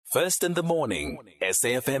First in the morning,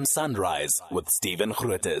 SAFM Sunrise with Stephen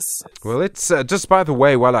Grootes. Well, it's just by the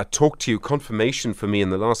way, while I talk to you, confirmation for me in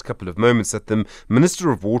the last couple of moments that the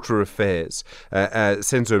Minister of Water Affairs,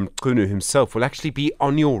 Senzo Mchunu himself, will actually be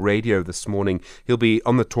on your radio this morning. He'll be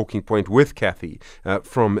on the talking point with Kathy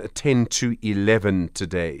from 10 to 11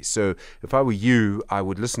 today. So if I were you, I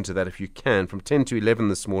would listen to that if you can. From 10 to 11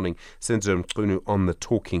 this morning, Senzo Mchunu on the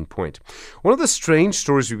talking point. One of the strange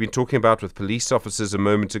stories we've been talking about with police officers a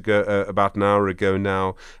moment ago, about an hour ago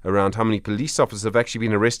now, around how many police officers have actually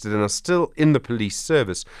been arrested and are still in the police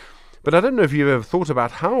service. But I don't know if you've ever thought about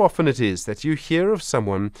how often it is that you hear of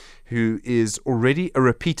someone who is already a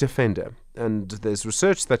repeat offender. And there's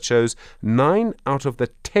research that shows 9 out of the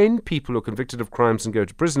 10 people who are convicted of crimes and go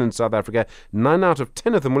to prison in South Africa, 9 out of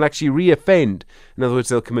 10 of them will actually reoffend. In other words,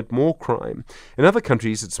 they'll commit more crime. In other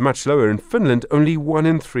countries, it's much lower. In Finland, only 1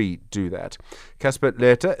 in 3 do that. Casper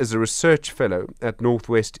Lerter is a research fellow at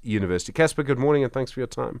Northwest University. Casper, good morning and thanks for your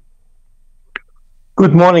time.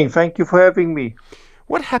 Good morning. Thank you for having me.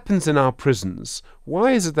 What happens in our prisons?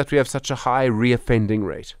 Why is it that we have such a high reoffending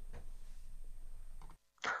rate?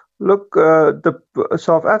 Look, the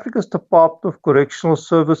South Africa's Department of Correctional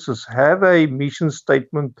Services have a mission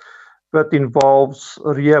statement that involves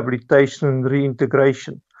rehabilitation and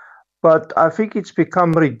reintegration. But I think it's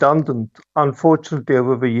become redundant, unfortunately,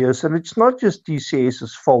 over the years. And it's not just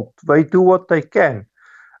DCS's fault. They do what they can.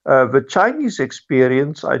 The Chinese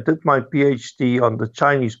experience, I did my PhD on the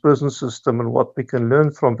Chinese prison system and what we can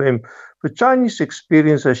learn from them. The Chinese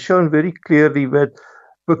experience has shown very clearly that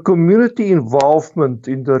the community involvement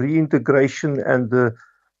in the reintegration and the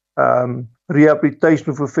rehabilitation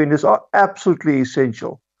of offenders are absolutely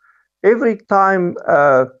essential. Every time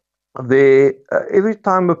a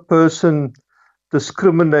person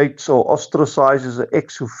discriminates or ostracizes an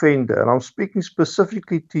ex-offender, and I'm speaking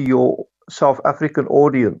specifically to your South African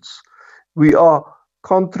audience, we are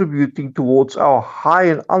contributing towards our high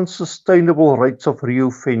and unsustainable rates of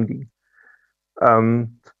reoffending.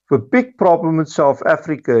 The big problem in South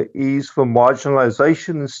Africa is the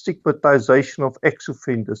marginalization and stigmatization of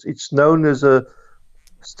ex-offenders. It's known as a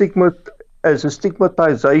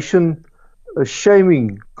stigmatization, a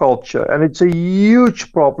shaming culture, and it's a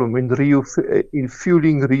huge problem in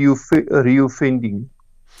fueling reoffending.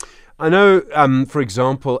 I know, for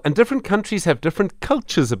example, and different countries have different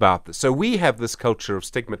cultures about this. So we have this culture of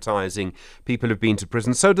stigmatizing people who've been to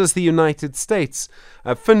prison. So does the United States.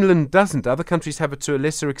 Finland doesn't. Other countries have it to a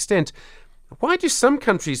lesser extent. Why do some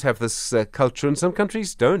countries have this culture and some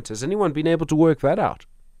countries don't? Has anyone been able to work that out?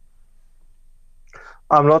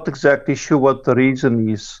 I'm not exactly sure what the reason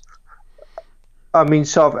is. I mean,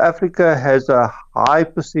 South Africa has a high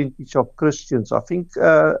percentage of Christians. I think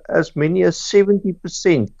as many as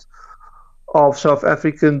 70% of South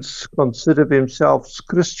Africans consider themselves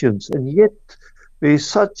Christians, and yet there's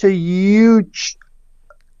such a huge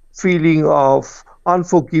feeling of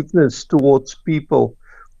unforgiveness towards people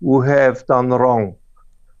who have done wrong.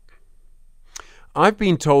 I've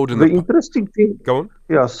been told the interesting thing. Go on.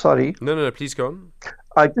 Yeah, sorry. No, please go on.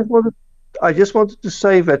 I just wanted to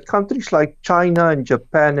say that countries like China and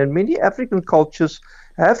Japan and many African cultures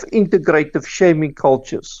have integrative shaming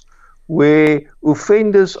cultures where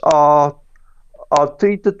offenders are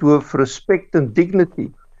treated with respect and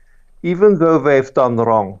dignity, even though they've done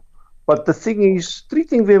wrong. But the thing is,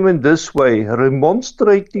 treating them in this way,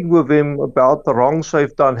 remonstrating with them about the wrongs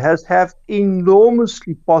they've done, has had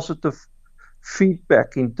enormously positive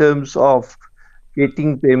feedback in terms of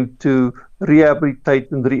getting them to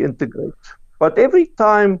rehabilitate and reintegrate. But every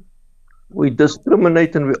time we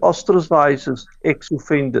discriminate and we ostracize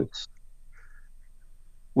ex-offenders,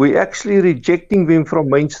 we're actually rejecting them from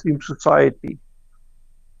mainstream society.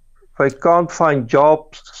 They can't find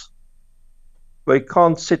jobs. They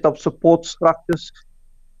can't set up support structures.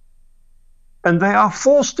 And they are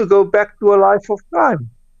forced to go back to a life of crime.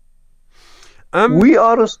 We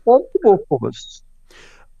are responsible for this.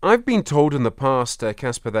 I've been told in the past,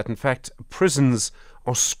 Casper, that in fact prisons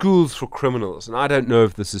are schools for criminals, and I don't know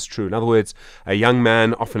if this is true. In other words, a young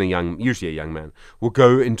man, usually a young man, will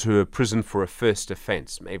go into a prison for a first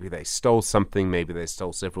offence. Maybe they stole something, maybe they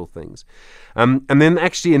stole several things. And then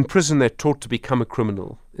actually in prison they're taught to become a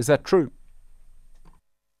criminal. Is that true?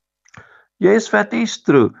 Yes, that is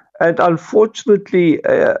true. And unfortunately,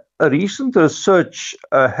 a recent research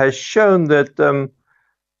has shown that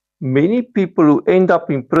many people who end up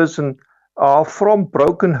in prison are from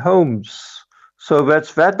broken homes. So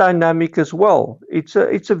that's that dynamic as well. It's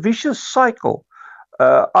a vicious cycle.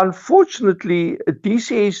 Unfortunately,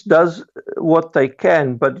 DCS does what they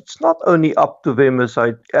can, but it's not only up to them, as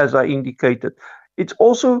I indicated. It's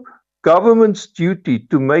also government's duty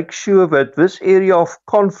to make sure that this area of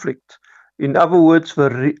conflict, in other words,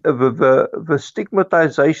 the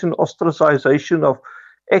stigmatization, ostracization of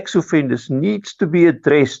ex-offenders needs to be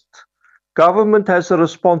addressed. Government has a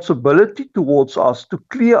responsibility towards us to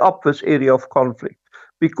clear up this area of conflict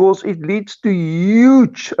because it leads to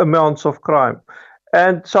huge amounts of crime.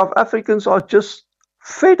 And South Africans are just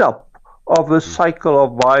fed up of a cycle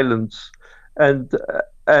of violence and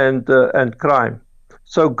and crime.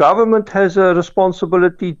 So government has a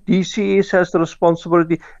responsibility, DCS has a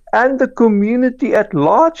responsibility, and the community at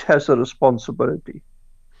large has a responsibility.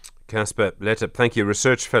 Casper Letter, thank you,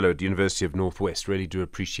 Research Fellow at the University of Northwest. Really do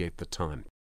appreciate the time.